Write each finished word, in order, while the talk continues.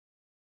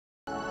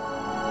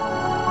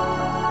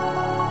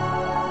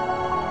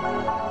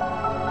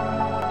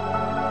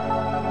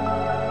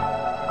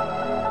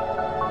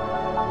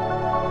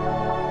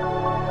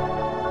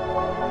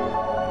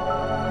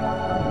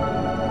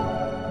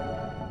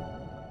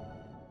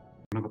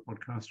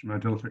podcast from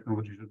Adele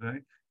Technology today.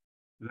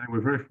 Today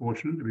we're very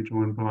fortunate to be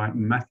joined by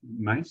Matthew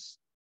Mace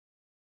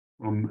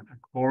from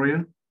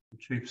Acorai, the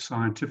Chief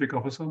Scientific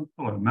Officer.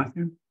 Hello,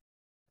 Matthew.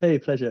 Hey,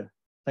 pleasure.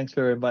 Thanks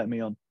for inviting me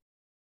on.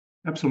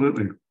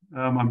 Absolutely.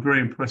 I'm very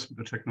impressed with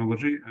the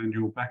technology and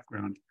your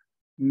background.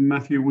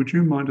 Matthew, would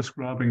you mind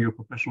describing your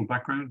professional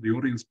background to the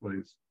audience,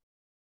 please?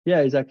 Yeah,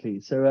 exactly.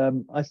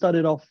 So I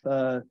started off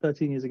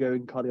 13 years ago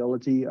in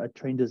cardiology. I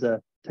trained as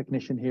a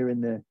technician here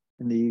in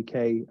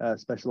the UK,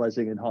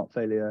 specializing in heart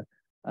failure.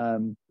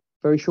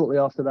 Very shortly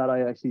after that,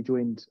 I actually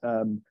joined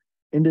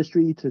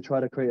industry to try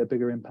to create a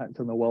bigger impact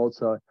on the world.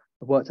 So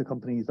I've worked at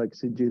companies like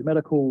St. Jude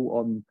Medical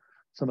on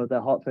some of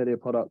their heart failure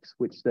products,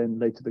 which then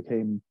later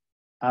became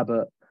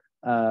Abbott.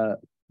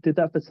 Did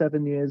that for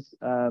 7 years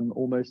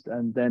almost,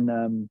 and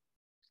then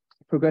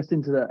progressed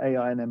into the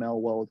AI and ML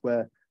world,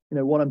 where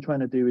what I'm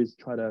trying to do is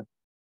try to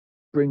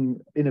bring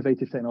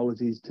innovative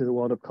technologies to the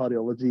world of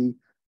cardiology,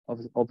 of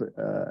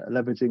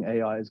leveraging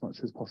AI as much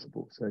as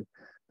possible. So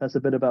that's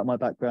a bit about my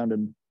background,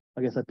 and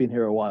I guess I've been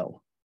here a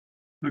while.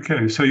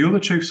 Okay, so you're the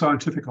Chief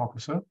Scientific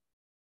Officer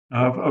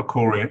of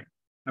Acorai.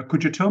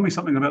 Could you tell me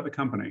something about the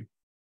company?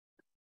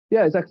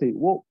 Yeah, exactly.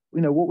 What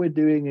we're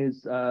doing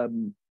is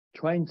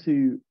trying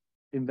to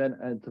invent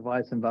a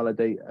device and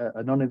validate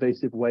a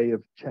non-invasive way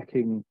of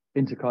checking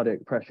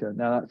intracardiac pressure.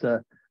 Now, that's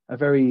a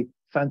very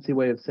fancy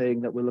way of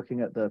saying that we're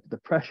looking at the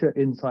pressure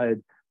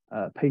inside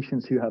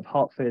patients who have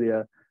heart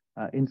failure,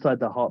 inside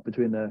the heart,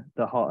 between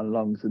the heart and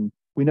lungs. And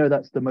we know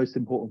that's the most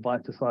important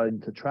vital sign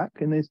to track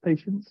in these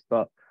patients,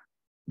 but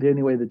the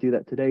only way to do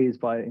that today is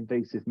via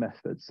invasive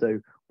methods. So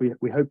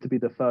we hope to be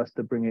the first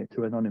to bring it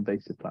to a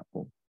non-invasive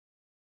platform.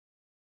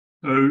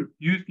 So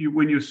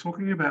when you're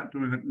talking about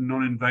doing it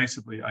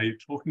non-invasively, are you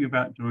talking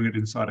about doing it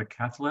inside a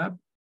cath lab?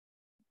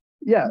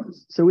 Yeah,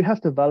 so we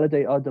have to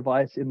validate our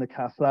device in the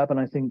cath lab, and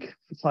I think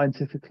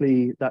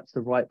scientifically that's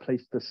the right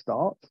place to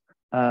start.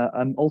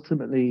 And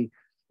ultimately,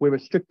 we're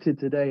restricted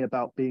today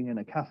about being in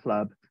a cath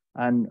lab,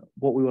 and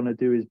what we want to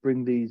do is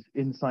bring these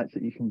insights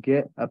that you can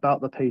get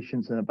about the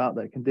patients and about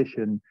their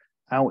condition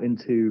out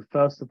into,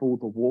 first of all,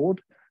 the ward,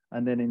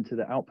 and then into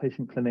the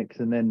outpatient clinics,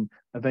 and then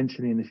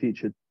eventually in the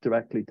future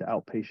directly to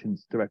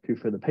outpatients, directly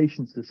for the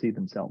patients to see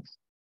themselves.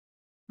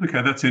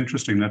 Okay, that's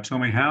interesting. Now tell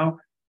me, how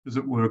does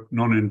it work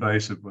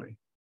non-invasively?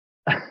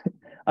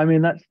 I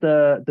mean, that's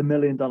the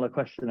million-dollar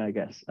question, I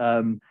guess.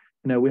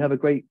 We have a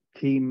great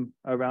team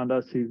around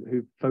us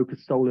who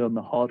focus solely on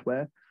the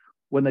hardware.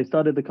 When they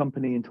started the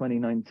company in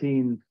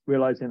 2019,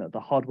 realizing that the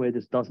hardware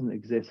just doesn't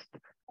exist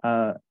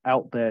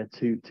out there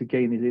to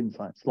gain these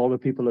insights. A lot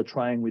of people are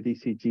trying with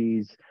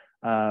ECGs,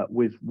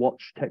 with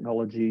watch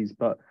technologies,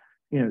 but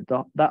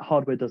that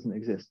hardware doesn't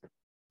exist.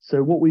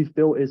 So what we've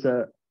built is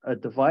a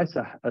device,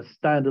 a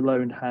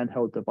standalone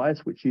handheld device,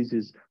 which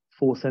uses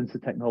 4 sensor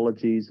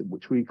technologies,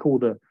 which we call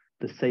the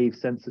SAVE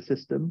sensor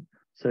system.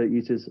 So it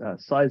uses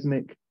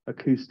seismic,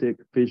 acoustic,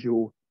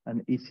 visual,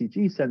 and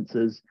ECG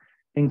sensors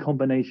in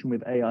combination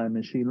with AI and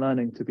machine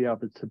learning to be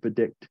able to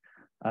predict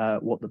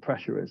what the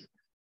pressure is.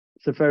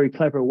 It's a very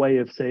clever way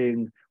of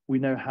saying we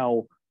know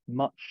how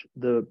much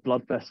the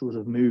blood vessels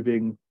are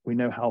moving, we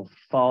know how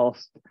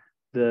fast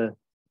the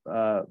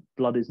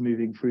blood is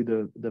moving through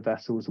the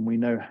vessels, and we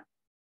know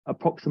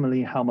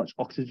approximately how much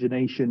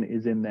oxygenation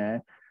is in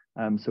there.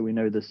 So we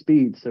know the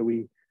speed, so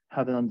we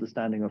have an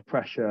understanding of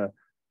pressure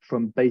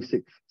from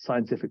basic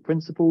scientific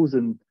principles,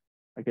 and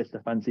I guess the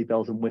fancy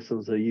bells and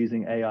whistles are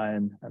using AI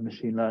and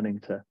machine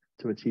learning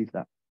to achieve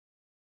that.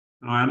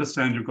 And I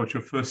understand you've got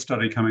your first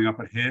study coming up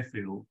at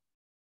Harefield.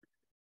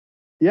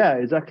 Yeah,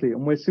 exactly,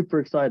 and we're super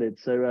excited.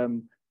 So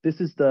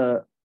this is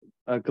a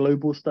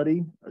global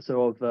study,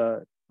 so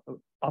of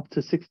up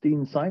to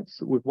 16 sites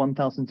with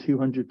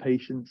 1,200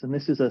 patients, and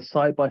this is a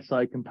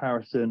side-by-side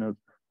comparison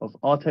of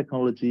our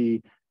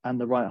technology and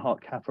the right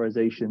heart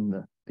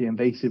catheterization, the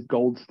invasive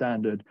gold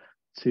standard,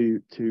 to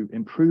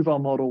improve our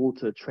model,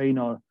 to train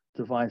our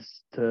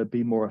device to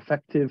be more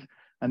effective,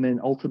 and then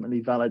ultimately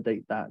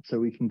validate that so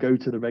we can go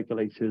to the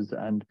regulators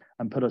and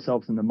put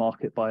ourselves in the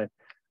market by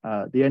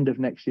the end of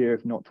next year,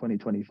 if not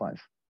 2025.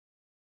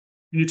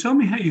 Can you tell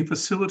me how you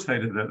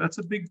facilitated that? That's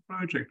a big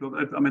project.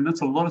 I mean,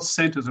 that's a lot of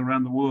centers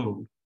around the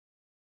world.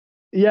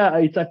 Yeah,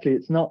 exactly.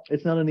 It's not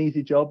an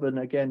easy job, and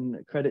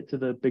again, credit to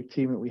the big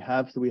team that we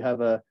have. So we have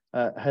a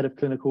head of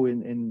clinical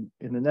in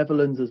the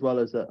Netherlands, as well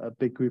as a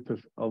big group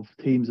of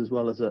teams, as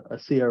well as a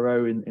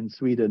CRO in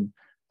Sweden.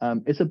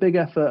 It's a big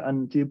effort,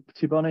 and to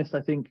be honest,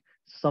 I think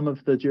some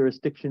of the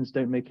jurisdictions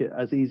don't make it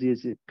as easy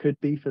as it could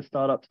be for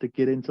startups to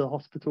get into the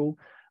hospital.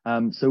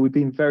 So we've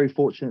been very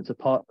fortunate to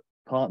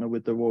partner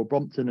with the Royal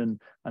Brompton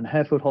and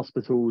Harefield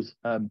hospitals,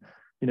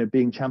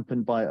 being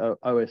championed by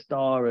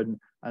OSDAR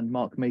and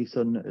Mark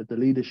Mason, the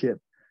leadership,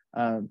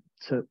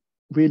 to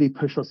really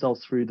push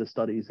ourselves through the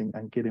studies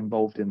and get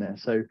involved in there.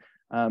 So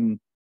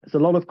it's a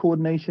lot of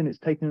coordination. It's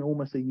taken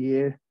almost a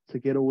year to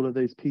get all of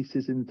those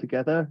pieces in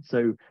together.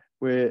 So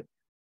we're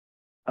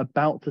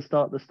about to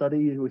start the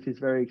study, which is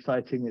very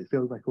exciting. It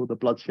feels like all the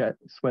bloodshed,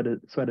 sweat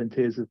and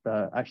tears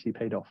have actually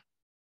paid off.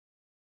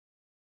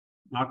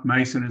 Mark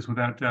Mason is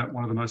without doubt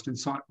one of the most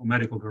insightful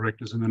medical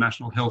directors in the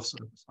National Health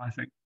Service, I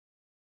think.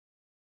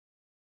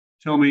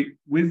 Tell me,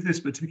 with this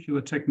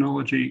particular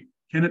technology,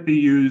 can it be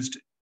used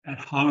at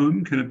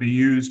home? Can it be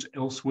used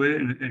elsewhere?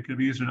 And it can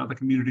be used in other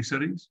community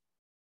settings?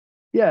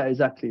 Yeah,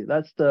 exactly.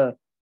 That's the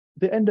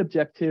end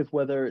objective,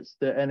 whether it's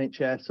the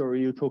NHS or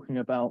you're talking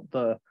about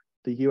the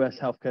US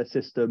healthcare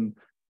system.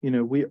 You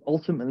know, we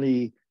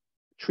ultimately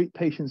treat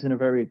patients in a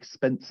very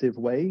expensive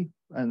way,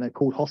 and they're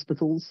called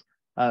hospitals.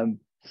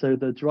 So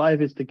the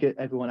drive is to get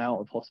everyone out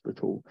of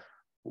hospital.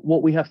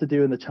 What we have to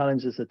do in the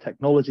challenges of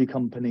technology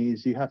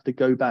companies, you have to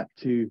go back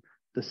to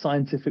the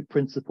scientific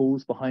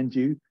principles behind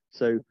you.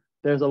 So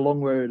there's a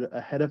long road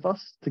ahead of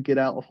us to get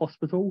out of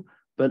hospital,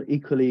 but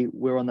equally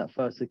we're on that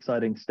first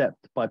exciting step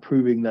by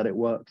proving that it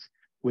works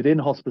within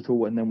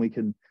hospital, and then we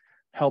can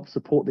help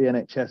support the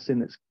NHS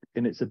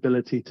in its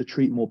ability to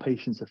treat more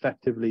patients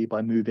effectively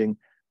by moving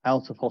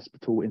out of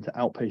hospital into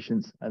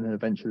outpatients and then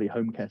eventually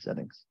home care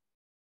settings.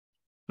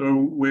 So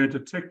we're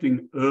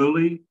detecting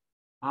early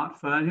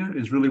heart failure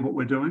is really what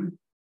we're doing?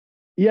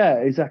 Yeah,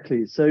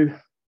 exactly. So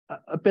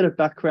a bit of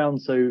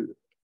background. So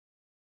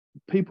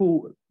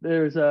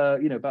there's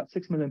about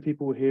 6 million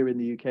people here in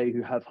the UK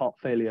who have heart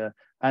failure,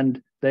 and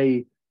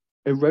they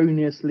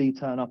erroneously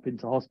turn up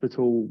into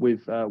hospital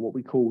with what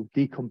we call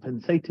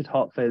decompensated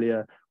heart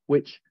failure,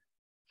 which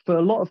for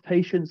a lot of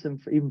patients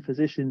and for even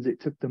physicians, it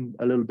took them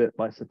a little bit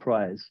by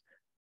surprise.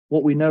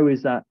 What we know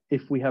is that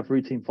if we have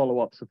routine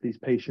follow-ups of these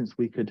patients,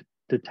 we could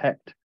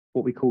detect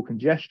what we call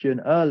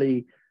congestion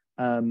early.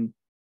 And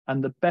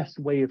the best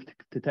way of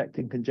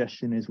detecting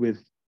congestion is with,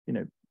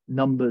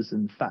 numbers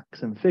and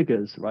facts and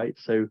figures, right?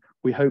 So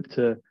we hope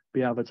to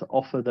be able to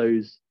offer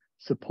those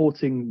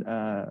supporting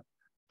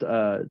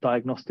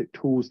diagnostic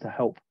tools to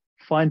help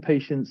find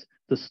patients,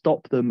 to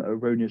stop them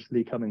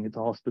erroneously coming into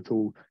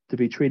hospital, to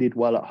be treated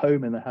well at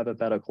home and to have a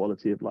better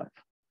quality of life.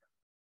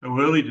 So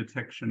early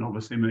detection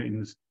obviously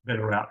means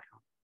better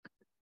outcome.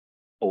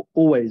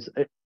 Always.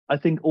 I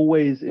think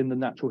always in the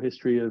natural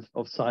history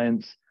of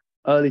science,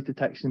 early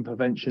detection and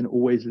prevention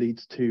always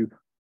leads to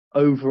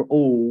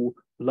overall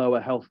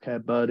lower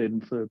healthcare burden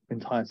for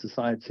entire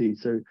society.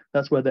 So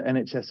that's where the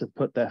NHS have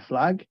put their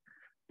flag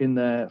in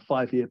their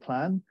 5-year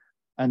plan,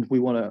 and we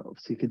want to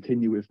obviously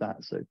continue with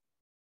that. So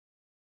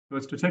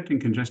it's detecting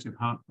congestive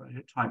heart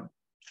failure type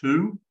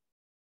 2?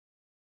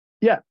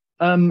 Yeah.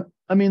 I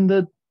mean,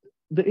 the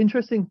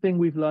interesting thing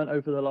we've learned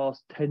over the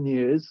last 10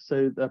 years,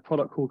 so the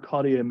product called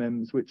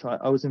CardioMEMS, which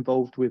I was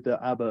involved with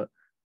at Abbott,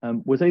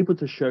 was able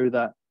to show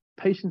that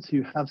patients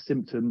who have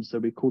symptoms, so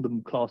we call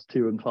them class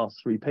 2 and class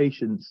 3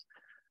 patients,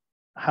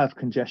 have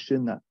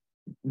congestion. That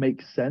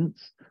makes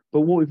sense.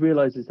 But what we've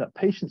realized is that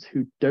patients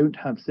who don't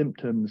have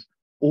symptoms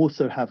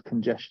also have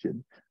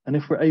congestion. And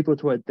if we're able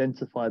to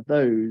identify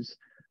those,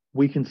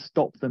 we can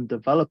stop them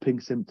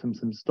developing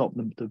symptoms and stop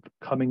them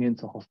coming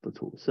into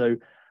hospital. So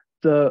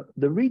the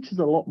reach is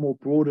a lot more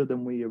broader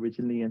than we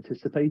originally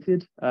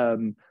anticipated.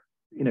 10,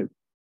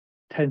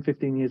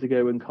 15 years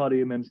ago when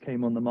CardioMEMS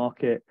came on the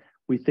market,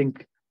 we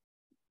think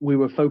we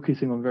were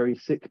focusing on very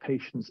sick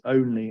patients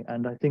only.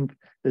 And I think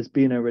there's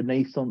been a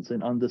renaissance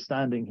in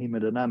understanding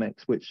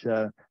hemodynamics, which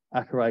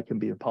Acorai can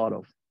be a part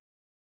of.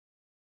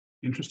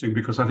 Interesting,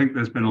 because I think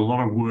there's been a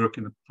lot of work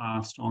in the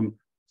past on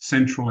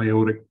central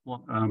aortic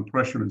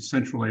pressure and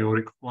central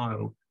aortic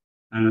flow.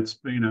 And it's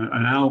been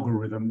an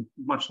algorithm,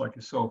 much like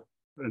yourself,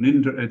 but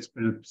it's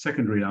been a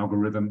secondary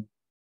algorithm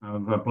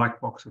of a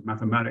black box of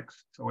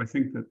mathematics. So I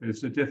think that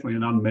there's definitely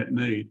an unmet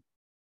need.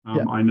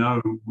 I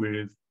know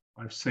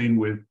I've seen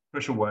with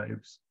pressure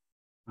waves,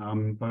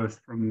 both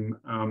from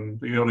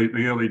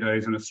the early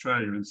days in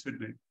Australia, in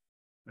Sydney,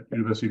 at the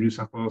University of New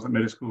South Wales at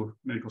medical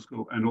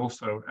school, and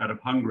also out of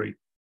Hungary.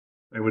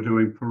 They were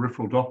doing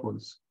peripheral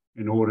Dopplers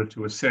in order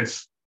to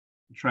assess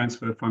the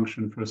transfer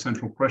function for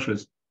central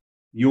pressures.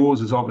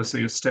 Yours is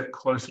obviously a step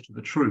closer to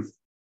the truth.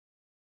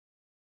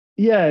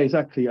 Yeah,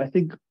 exactly. I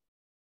think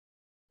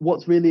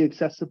what's really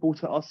accessible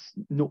to us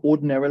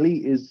ordinarily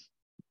is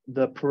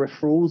the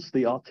peripherals,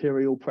 the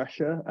arterial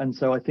pressure. And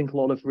so I think a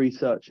lot of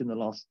research in the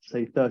last,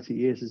 say, 30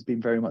 years has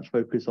been very much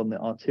focused on the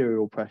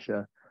arterial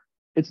pressure.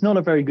 It's not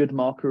a very good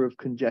marker of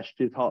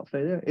congestive heart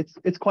failure.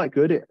 It's quite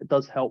good. It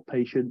does help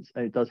patients,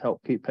 and it does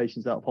help keep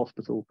patients out of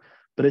hospital,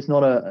 but it's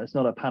not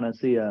a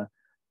panacea.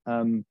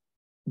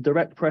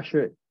 Direct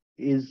pressure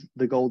is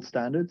the gold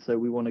standard, so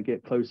we want to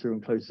get closer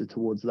and closer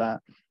towards that.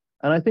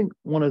 And I think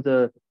one of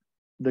the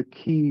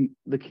key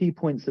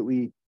points that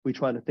we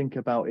try to think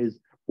about is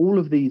all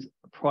of these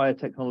prior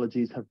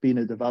technologies have been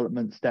a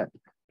development step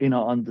in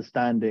our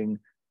understanding,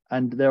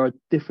 and there are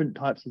different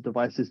types of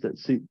devices that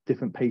suit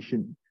different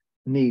patient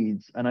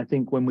needs. And I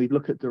think when we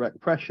look at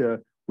direct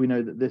pressure, we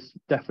know that this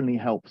definitely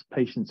helps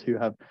patients who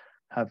have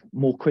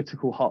more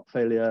critical heart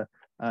failure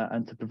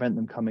and to prevent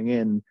them coming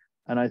in.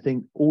 And I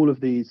think all of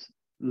these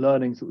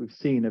learnings that we've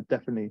seen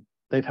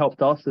they've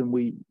helped us, and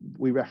we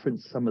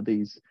reference some of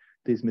these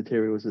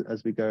materials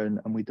as we go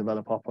and we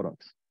develop our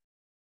products.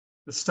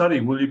 The study,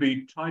 will you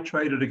be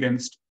titrated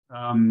against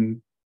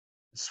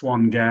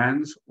Swan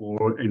GANs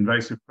or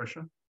invasive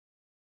pressure?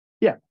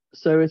 Yeah,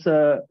 So it's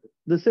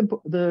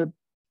the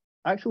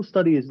actual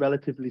study is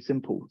relatively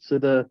simple. So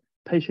the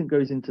patient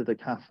goes into the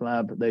cath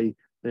lab, they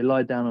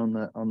lie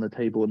down on the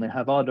table, and they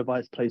have our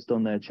device placed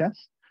on their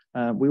chest.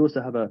 We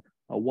also have a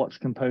watch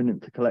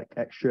component to collect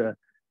extra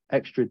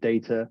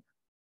data.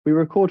 We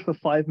record for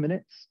 5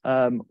 minutes.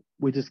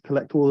 We just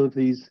collect all of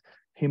these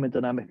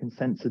hemodynamic and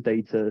sensor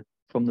data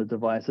from the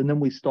device, and then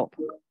we stop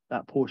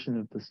that portion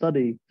of the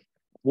study.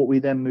 What we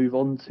then move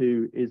on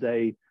to is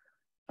a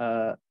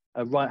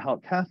right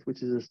heart cath,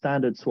 which is a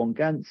standard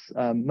Swan-Ganz,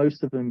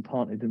 most of them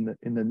implanted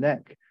in the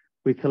neck.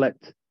 We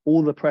collect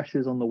all the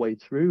pressures on the way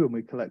through, and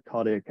we collect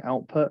cardiac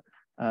output.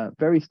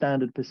 Very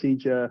standard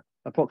procedure.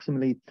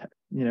 Approximately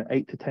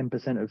 8 to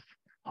 10% of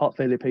heart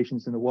failure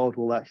patients in the world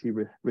will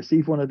actually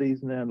receive one of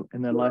these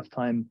in their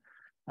lifetime.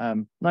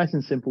 Nice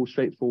and simple,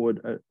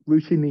 straightforward,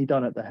 routinely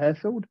done at the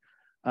Harefield.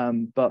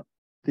 But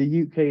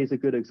the UK is a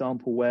good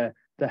example where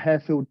the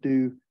Harefield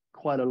do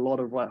quite a lot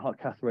of right heart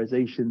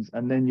catheterizations,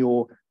 and then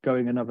you're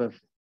going another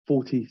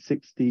 40,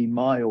 60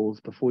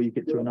 miles before you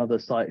get to another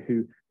site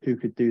who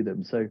could do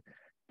them. So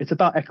it's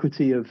about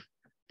equity of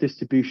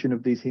distribution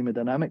of these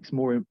hemodynamics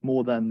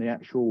more than the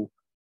actual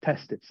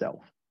test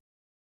itself.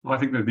 Well, I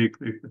think that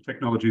the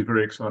technology is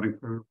very exciting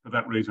for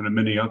that reason and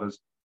many others.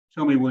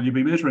 Tell me, will you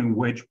be measuring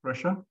wedge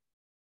pressure?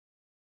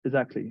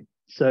 Exactly.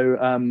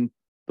 So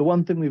the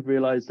one thing we've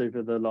realized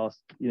over the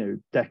last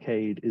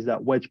decade is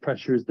that wedge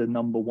pressure is the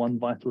 #1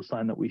 vital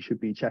sign that we should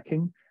be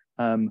checking.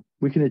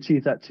 We can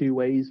achieve that 2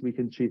 ways. We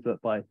can achieve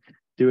that by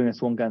doing a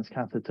Swan-Ganz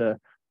catheter.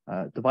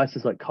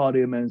 Devices like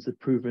CardioMEMS have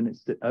proven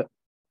it's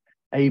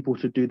able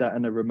to do that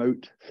in a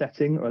remote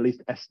setting, or at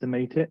least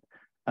estimate it.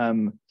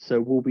 So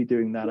we'll be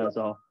doing that as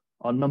our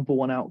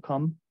 #1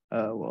 outcome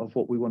of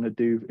what we want to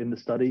do in the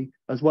study,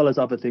 as well as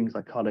other things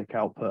like cardiac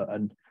output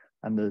and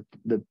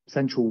the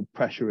central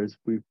pressure, as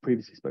we've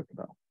previously spoken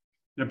about.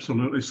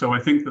 Absolutely. So I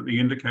think that the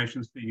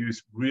indications for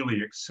use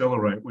really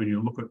accelerate when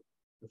you look at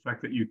the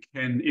fact that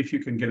if you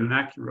can get an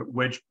accurate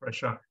wedge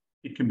pressure,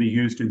 it can be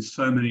used in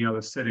so many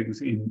other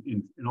settings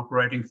in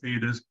operating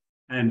theatres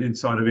and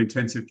inside of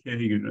intensive care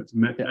units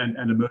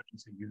and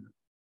emergency units.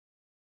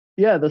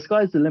 Yeah, the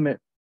sky's the limit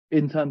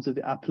in terms of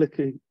the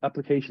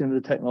application of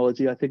the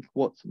technology. I think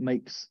what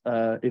makes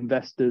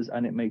investors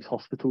and it makes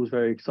hospitals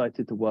very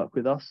excited to work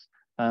with us.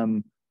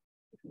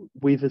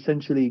 We've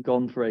essentially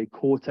gone for a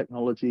core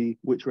technology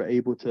which we're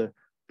able to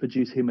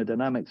produce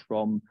hemodynamics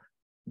from.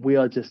 We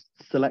are just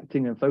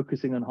selecting and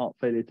focusing on heart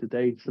failure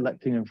today,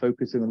 selecting and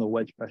focusing on the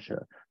wedge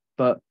pressure.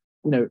 But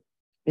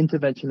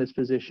interventionist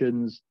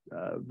physicians,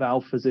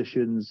 valve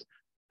physicians,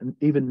 and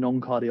even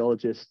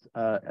non-cardiologists,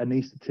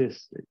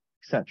 anaesthetists,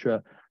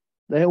 etc.,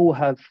 they all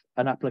have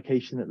an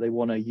application that they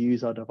want to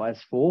use our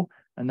device for,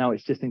 and now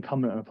it's just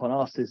incumbent upon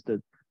us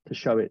to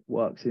show it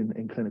works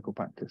in clinical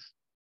practice.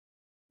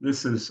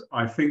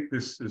 I think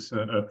this is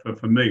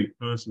for me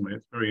personally,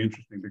 it's very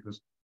interesting because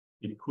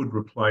it could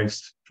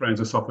replace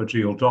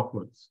transesophageal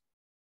Dopplers.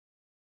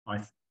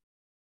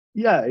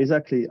 Yeah,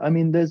 exactly. I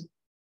mean,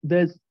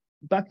 there's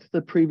back to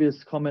the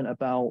previous comment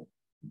about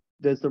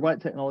there's the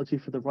right technology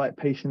for the right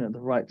patient at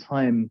the right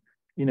time.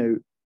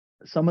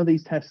 Some of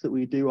these tests that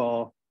we do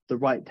are the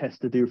right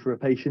test to do for a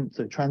patient.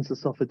 So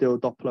transesophageal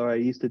Doppler I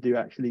used to do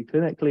actually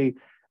clinically.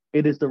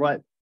 It is the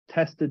right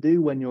test to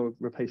do when you're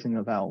replacing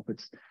a valve.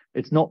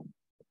 It's not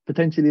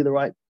potentially the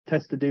right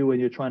test to do when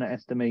you're trying to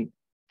estimate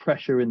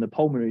pressure in the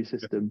pulmonary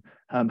system,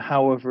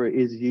 however it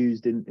is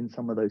used in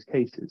some of those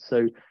cases.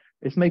 So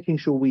it's making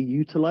sure we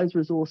utilize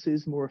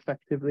resources more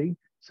effectively.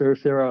 So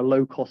if there are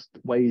low-cost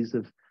ways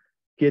of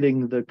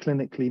getting the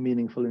clinically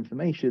meaningful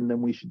information,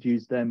 then we should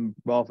use them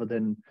rather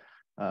than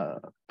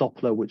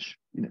Doppler, which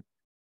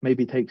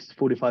maybe takes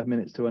 45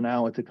 minutes to an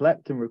hour to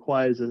collect and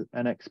requires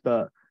an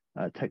expert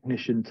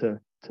technician to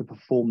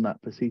perform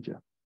that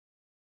procedure.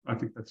 I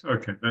think that's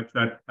okay.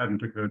 That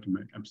hadn't occurred to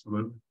me.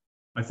 Absolutely.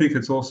 I think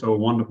it's also a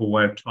wonderful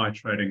way of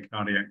titrating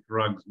cardiac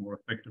drugs more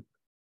effectively.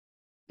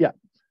 Yeah.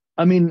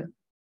 I mean,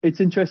 it's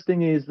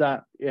interesting is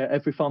that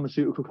every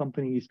pharmaceutical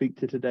company you speak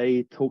to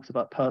today talks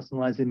about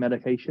personalizing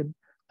medication,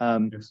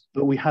 Yes.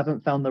 but we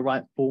haven't found the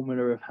right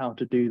formula of how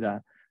to do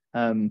that.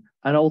 And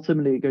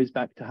ultimately, it goes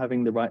back to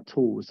having the right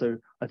tools. So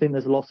I think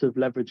there's lots of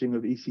leveraging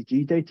of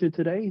ECG data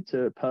today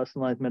to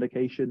personalize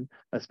medication,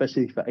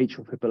 especially for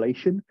atrial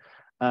fibrillation.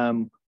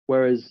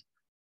 Whereas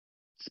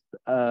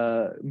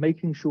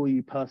making sure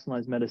you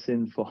personalize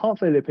medicine for heart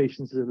failure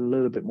patients is a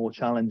little bit more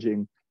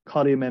challenging.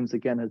 CardioMEMS,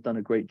 again, has done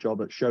a great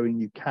job at showing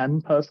you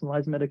can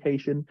personalize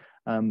medication,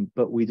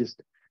 but we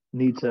just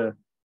need to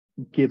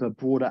give a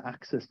broader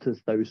access to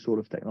those sort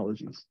of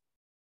technologies.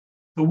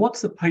 So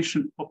what's the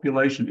patient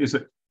population? Is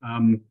it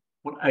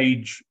what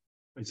age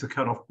is the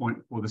cutoff point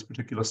for this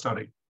particular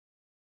study?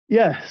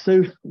 Yeah,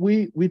 so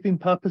we've been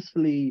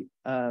purposefully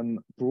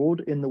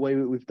broad in the way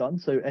that we've done.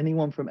 So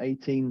anyone from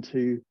 18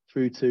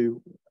 through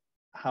to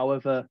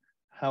however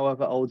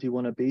old you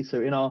want to be.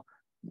 So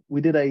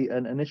we did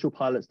an initial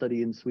pilot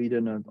study in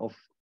Sweden of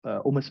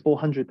almost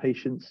 400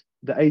 patients.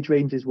 The age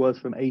ranges was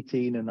from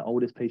 18, and the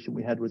oldest patient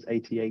we had was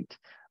 88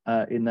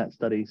 in that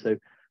study. So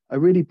a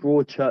really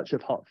broad church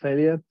of heart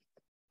failure.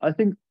 I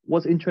think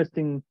what's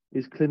interesting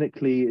is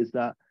clinically is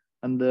that,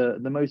 and the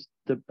most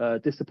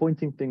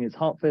disappointing thing is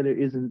heart failure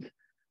isn't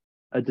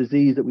a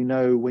disease that we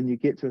know when you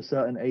get to a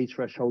certain age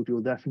threshold,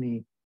 you'll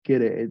definitely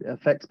get it. It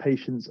affects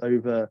patients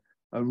over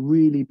a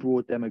really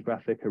broad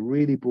demographic, a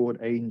really broad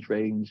age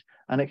range,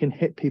 and it can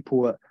hit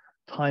people at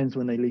times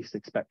when they least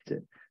expect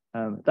it.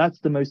 That's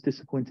the most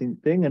disappointing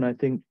thing, and I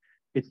think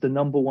it's the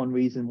 #1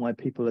 reason why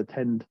people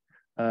attend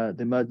the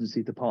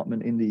emergency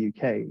department in the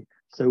UK.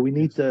 So we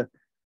need to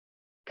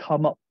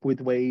come up with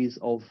ways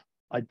of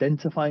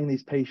identifying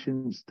these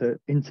patients to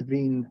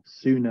intervene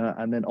sooner,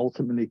 and then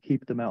ultimately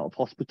keep them out of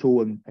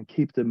hospital and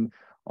keep them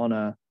on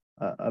a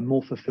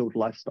more fulfilled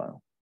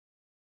lifestyle.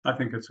 I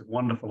think it's a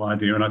wonderful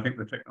idea, and I think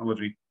the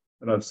technology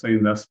that I've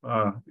seen thus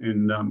far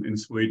in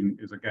Sweden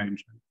is a game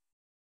changer.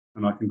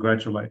 And I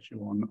congratulate you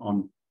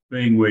on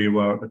being where you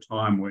are at the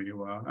time where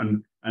you are,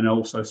 and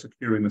also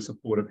securing the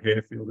support of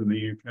Harefield in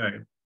the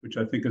UK, which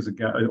I think is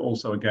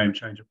also a game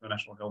changer for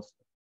national health.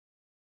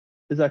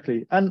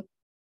 Exactly, and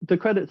the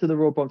credit to the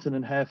Royal Brompton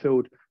and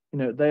Harefield,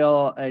 they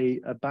are a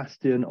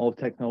bastion of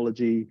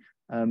technology.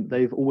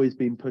 They've always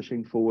been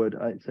pushing forward.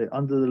 I'd say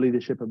under the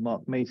leadership of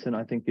Mark Mason,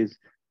 I think is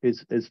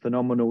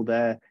phenomenal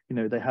there.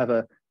 They have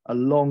a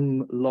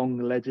long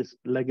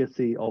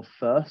legacy of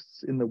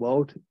firsts in the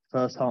world,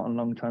 first heart and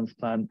lung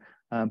transplant,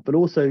 but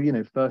also,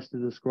 first to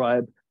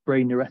describe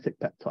brain uretic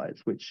peptides,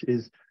 which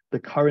is the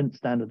current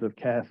standard of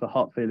care for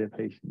heart failure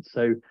patients.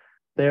 So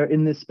they're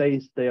in this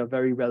space, they are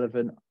very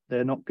relevant,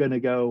 they're not going to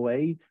go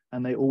away,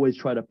 and they always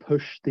try to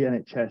push the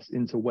NHS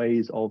into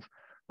ways of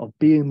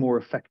being more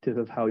effective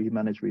of how you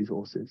manage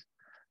resources.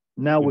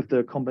 Now with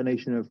the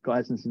combination of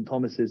Guy's and St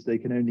Thomas's, they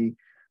can only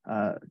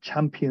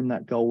champion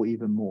that goal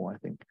even more, I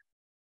think.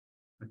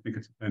 I think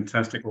it's a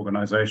fantastic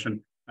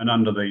organisation, and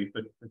under the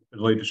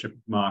leadership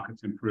of Mark,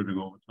 it's improving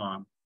all the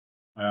time.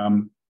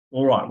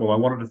 All right, well, I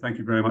wanted to thank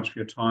you very much for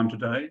your time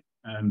today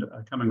and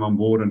coming on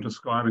board and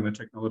describing the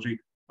technology.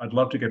 I'd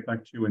love to get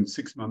back to you in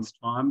 6 months'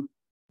 time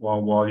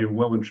while you're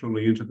well and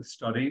truly into the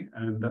study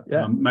and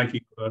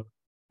making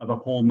the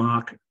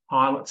hallmark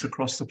pilots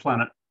across the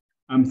planet.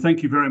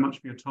 Thank you very much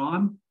for your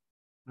time,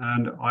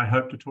 and I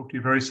hope to talk to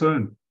you very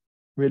soon.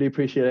 Really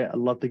appreciate it. I'd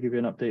love to give you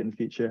an update in the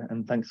future,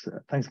 and thanks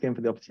again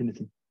for the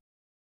opportunity.